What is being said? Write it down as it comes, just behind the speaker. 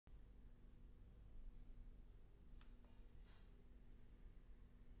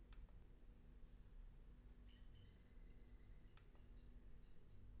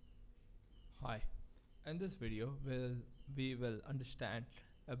In this video, we will understand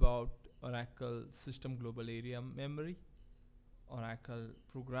about Oracle System Global Area Memory, Oracle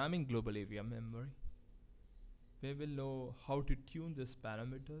Programming Global Area Memory. We will know how to tune these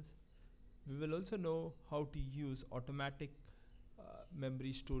parameters. We will also know how to use automatic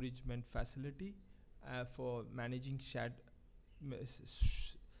memory storage facility for managing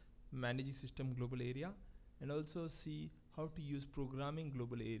managing system global area, and also see how to use programming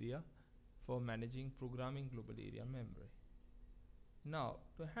global area for managing programming global area memory. Now,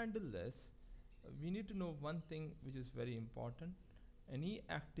 to handle this, we need to know one thing which is very important. Any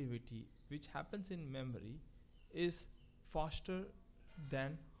activity which happens in memory is faster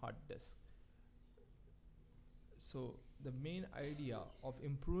than hard disk. So, the main idea of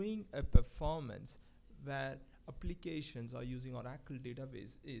improving a performance where applications are using Oracle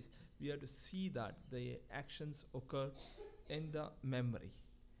database is we have to see that the actions occur in the memory.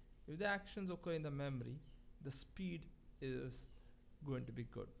 If the actions occur in the memory, the speed is going to be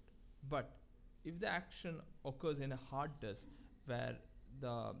good. But if the action occurs in a hard disk where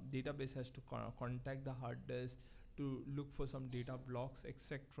the database has to contact the hard disk to look for some data blocks,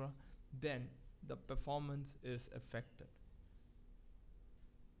 etc., then the performance is affected.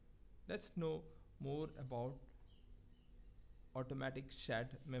 Let's know more about automatic shared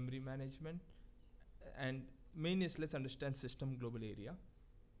memory management, and main is let's understand system global area.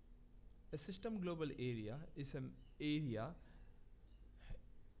 A system global area is an area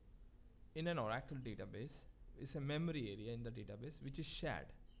in an Oracle database, is a memory area in the database which is shared.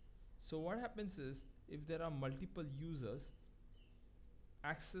 So what happens is if there are multiple users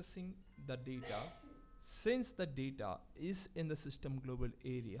accessing the data, since the data is in the system global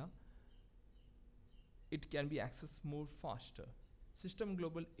area, it can be accessed more faster. System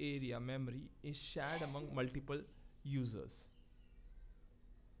global area memory is shared among multiple users.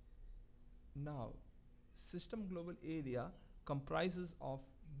 Now, system global area comprises of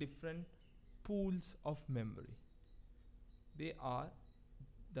different pools of memory. They are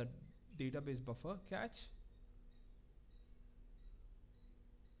the database buffer cache,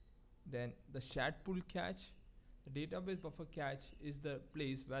 then the shared pool cache. The database buffer cache is the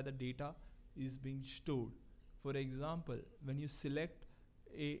place where the data is being stored. For example, when you select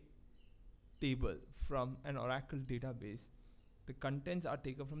a table from an Oracle database, the contents are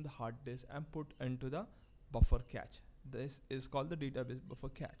taken from the hard disk and put into the buffer cache. This is called the database buffer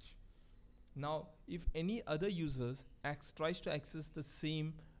cache. Now, if any other users tries to access the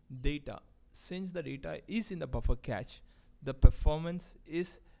same data, since the data is in the buffer cache, the performance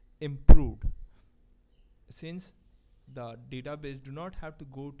is improved, since the database do not have to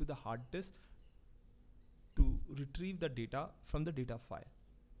go to the hard disk to retrieve the data from the data file.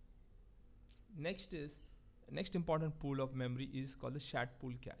 Next important pool of memory is called the shared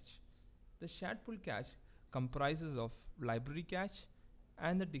pool cache. The shared pool cache comprises of library cache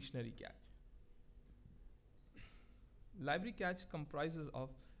and the dictionary cache. Library cache comprises of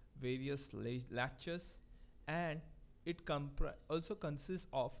various latches, and it also consists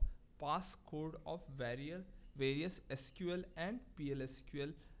of passcode of various SQL and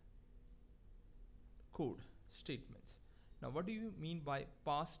PLSQL code statements. Now, what do you mean by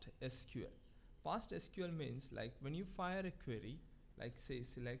passed SQL? Passed SQL means like when you fire a query, like say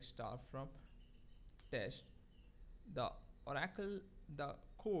select star from test, the Oracle, the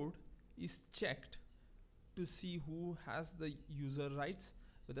code is checked to see who has the user rights,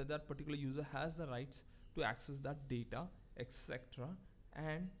 whether that particular user has the rights to access that data, etc.,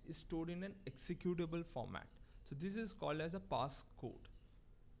 and is stored in an executable format. So this is called as a passcode.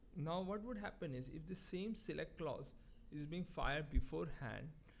 Now what would happen is if the same select clause is being fired beforehand,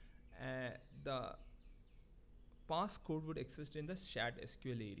 the passcode would exist in the shared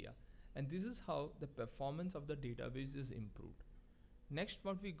SQL area, and this is how the performance of the database is improved. Next,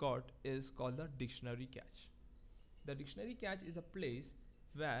 what we got is called the dictionary cache. The dictionary cache is a place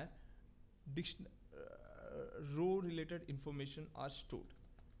where row related information are stored,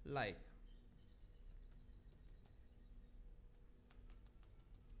 like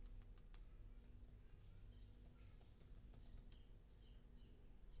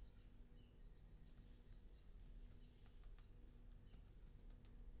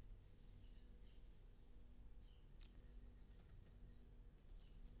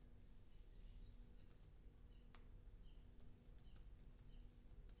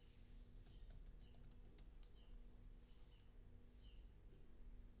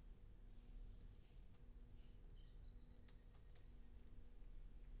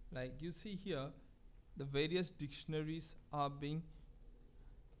you see here, the various dictionaries are being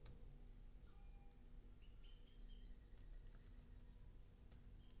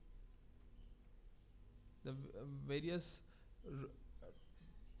various r-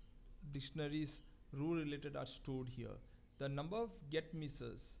 dictionaries rule related are stored here. The number of get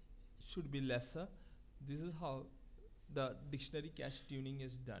misses should be lesser. This is how the dictionary cache tuning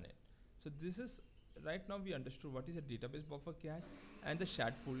is done it. So this is right now we understood what is a database buffer cache and the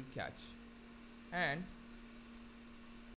shard pool cache. And